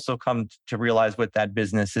I've also come to realize with that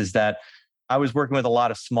business is that I was working with a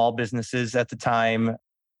lot of small businesses at the time,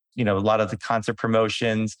 a lot of the concert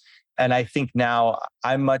promotions. And I think now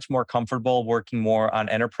I'm much more comfortable working more on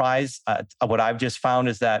enterprise. What I've just found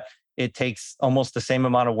is that it takes almost the same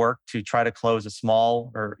amount of work to try to close a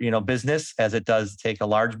small or business as it does take a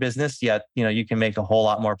large business. Yet you can make a whole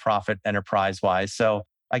lot more profit enterprise wise. So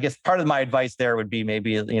I guess part of my advice there would be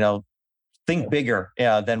maybe think bigger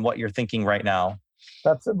than what you're thinking right now.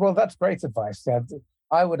 That's great advice. Yeah.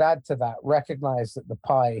 I would add to that: recognize that the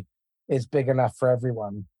pie is big enough for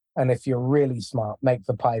everyone. And if you're really smart, make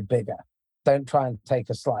the pie bigger. Don't try and take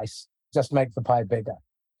a slice. Just make the pie bigger.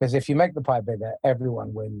 Because if you make the pie bigger,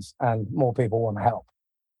 everyone wins and more people want to help.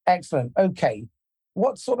 Excellent. Okay.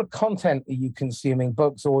 What sort of content are you consuming?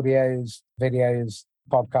 Books, audios, videos,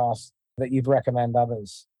 podcasts? that you'd recommend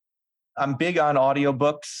others? I'm big on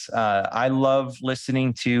audiobooks. I love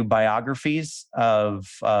listening to biographies of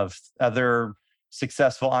other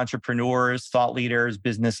successful entrepreneurs, thought leaders,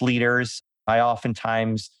 business leaders. I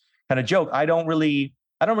oftentimes kind of joke, I don't really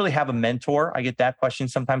have a mentor. I get that question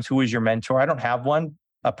sometimes. Who is your mentor? I don't have one,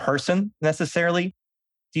 a person necessarily.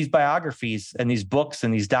 These biographies and these books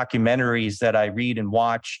and these documentaries that I read and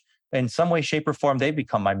watch, in some way, shape, or form, they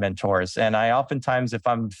become my mentors. And I oftentimes, if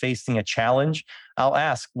I'm facing a challenge, I'll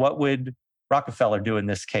ask, what would Rockefeller do in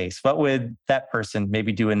this case? What would that person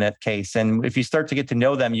maybe do in that case? And if you start to get to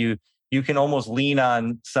know them, you can almost lean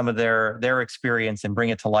on some of their experience and bring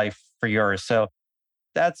it to life for yours. So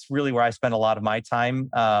that's really where I spend a lot of my time.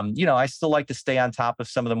 I still like to stay on top of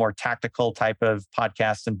some of the more tactical type of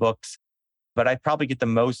podcasts and books, but I probably get the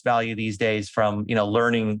most value these days from,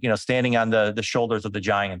 learning, standing on the shoulders of the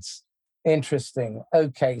giants. Interesting.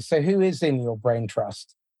 Okay. So who is in your brain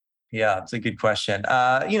trust? Yeah, it's a good question.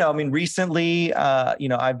 Recently,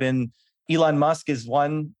 I've been, Elon Musk is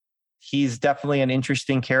one. He's definitely an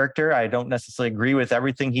interesting character. I don't necessarily agree with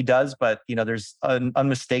everything he does, but, there's an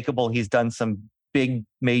unmistakable, he's done some big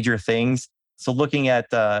major things. So looking at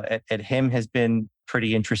him has been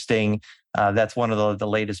pretty interesting. That's one of the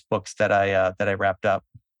latest books that I wrapped up.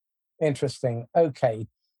 Interesting. Okay.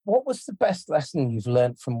 What was the best lesson you've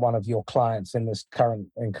learned from one of your clients in this current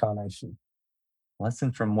incarnation?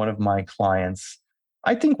 Lesson from one of my clients.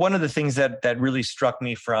 I think one of the things that really struck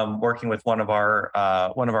me from working with one of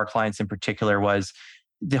our clients in particular was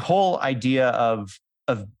the whole idea of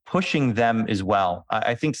pushing them as well.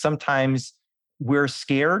 I think sometimes we're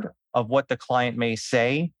scared of what the client may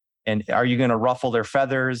say, and are you going to ruffle their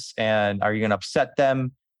feathers, and are you going to upset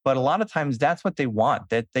them? But a lot of times that's what they want.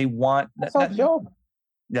 That they want. That's our job.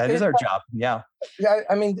 That is our job. Yeah. Yeah,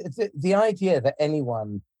 I mean, the idea that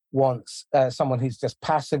anyone wants someone who's just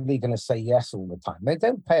passively going to say yes all the time. They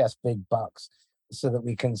don't pay us big bucks so that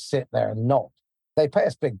we can sit there and nod. They pay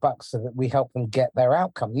us big bucks so that we help them get their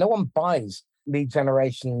outcome. No one buys lead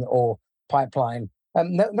generation or pipeline.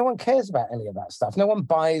 No one cares about any of that stuff. No one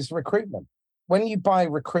buys recruitment. When you buy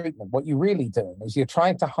recruitment, what you're really doing is you're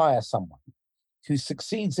trying to hire someone who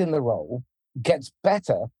succeeds in the role, gets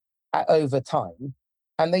better over time,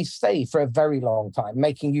 and they stay for a very long time,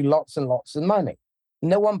 making you lots and lots of money.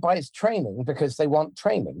 No one buys training because they want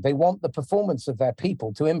training. They want the performance of their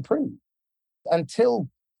people to improve. Until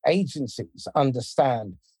agencies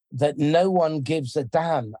understand that no one gives a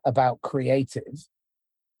damn about creative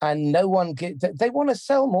and they want to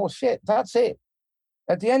sell more shit. That's it.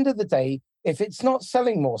 At the end of the day, if it's not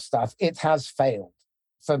selling more stuff, it has failed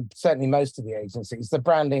for certainly most of the agencies, the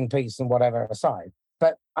branding piece and whatever aside.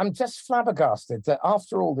 But I'm just flabbergasted that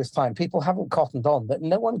after all this time, people haven't cottoned on that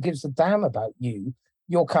no one gives a damn about you,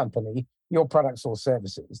 your company, your products or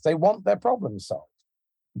services. They want their problems solved.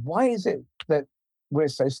 Why is it that we're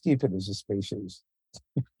so stupid as a species?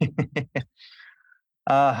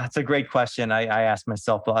 That's a great question. I ask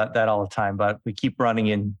myself that all the time, but we keep running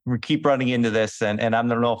into this, and I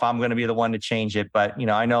don't know if I'm going to be the one to change it. But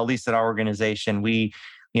I know at least at our organization, we're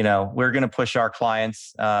going to push our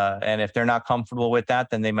clients, and if they're not comfortable with that,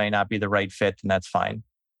 then they might not be the right fit, and that's fine.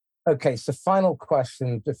 Okay, so final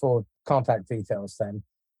question before contact details. Then,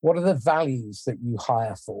 what are the values that you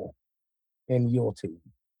hire for in your team?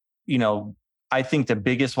 I think the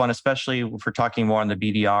biggest one, especially if we're talking more on the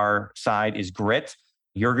BDR side, is grit.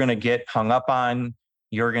 You're going to get hung up on.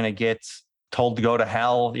 You're going to get told to go to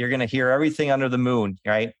hell. You're going to hear everything under the moon,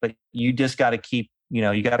 right? But you just got to keep,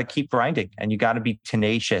 you got to keep grinding, and you got to be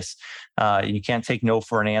tenacious. You can't take no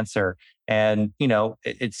for an answer. And,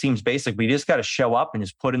 it seems basic, but you just got to show up and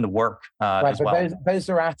just put in the work right, as but well. Those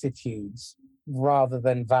are attitudes rather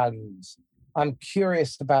than values. I'm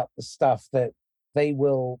curious about the stuff that they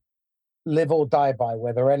will live or die by,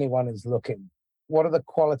 whether anyone is looking. What are the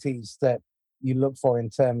qualities that you look for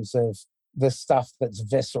in terms of the stuff that's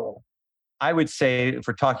visceral? I would say, if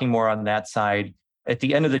we're talking more on that side, at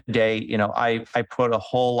the end of the day, I put a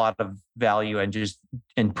whole lot of value and just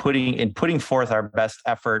in putting forth our best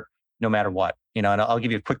effort, no matter what. And I'll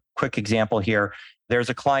give you a quick example here.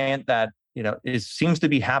 There's a client that seems to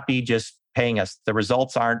be happy just paying us. The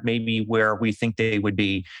results aren't maybe where we think they would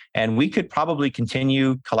be, and we could probably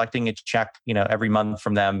continue collecting a check, every month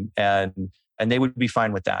from them, and they would be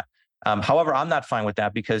fine with that. However, I'm not fine with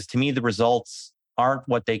that, because to me, the results aren't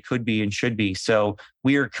what they could be and should be. So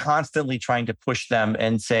we are constantly trying to push them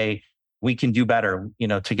and say, we can do better,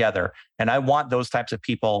 together. And I want those types of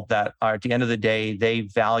people that are, at the end of the day, they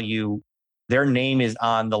value, their name is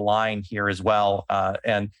on the line here as well.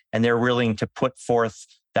 And they're willing to put forth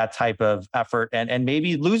that type of effort and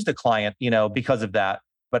maybe lose the client, because of that.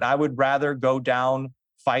 but I would rather go down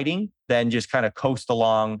fighting than just kind of coast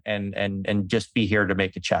along and just be here to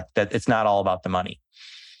make a check. That it's not all about the money.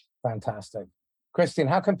 Fantastic. Christian,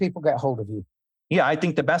 how can people get hold of you? Yeah, I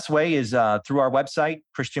think the best way is through our website,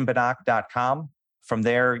 christianbanach.com. From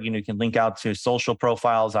there, you can link out to social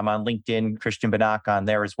profiles. I'm on LinkedIn, Christian Banach on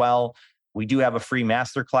there as well. We do have a free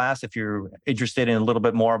masterclass if you're interested in a little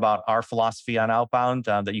bit more about our philosophy on outbound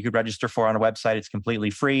that you could register for on our website. It's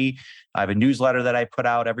completely free. I have a newsletter that I put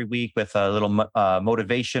out every week with a little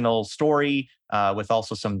motivational story with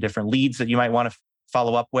also some different leads that you might want to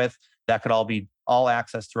follow up with. That could all be all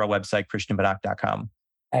access through our website, christianbanach.com.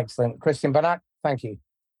 Excellent. Christian Banach, thank you.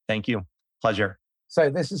 Thank you. Pleasure. So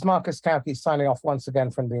this is Marcus Cauchi signing off once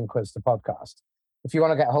again from the Inquisitor podcast. If you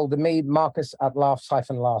want to get hold of me, Marcus at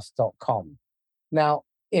laughs-last.com. Now,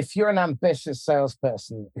 if you're an ambitious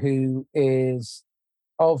salesperson who is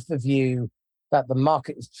of the view that the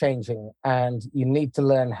market is changing and you need to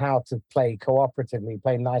learn how to play cooperatively,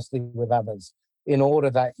 play nicely with others in order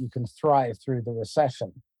that you can thrive through the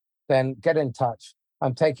recession, then get in touch.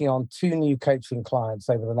 I'm taking on 2 new coaching clients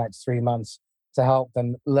over the next 3 months to help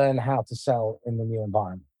them learn how to sell in the new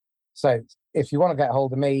environment. So if you want to get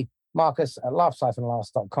hold of me, Marcus at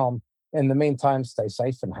laughs-last.com. In the meantime, stay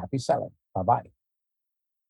safe and happy selling. Bye-bye.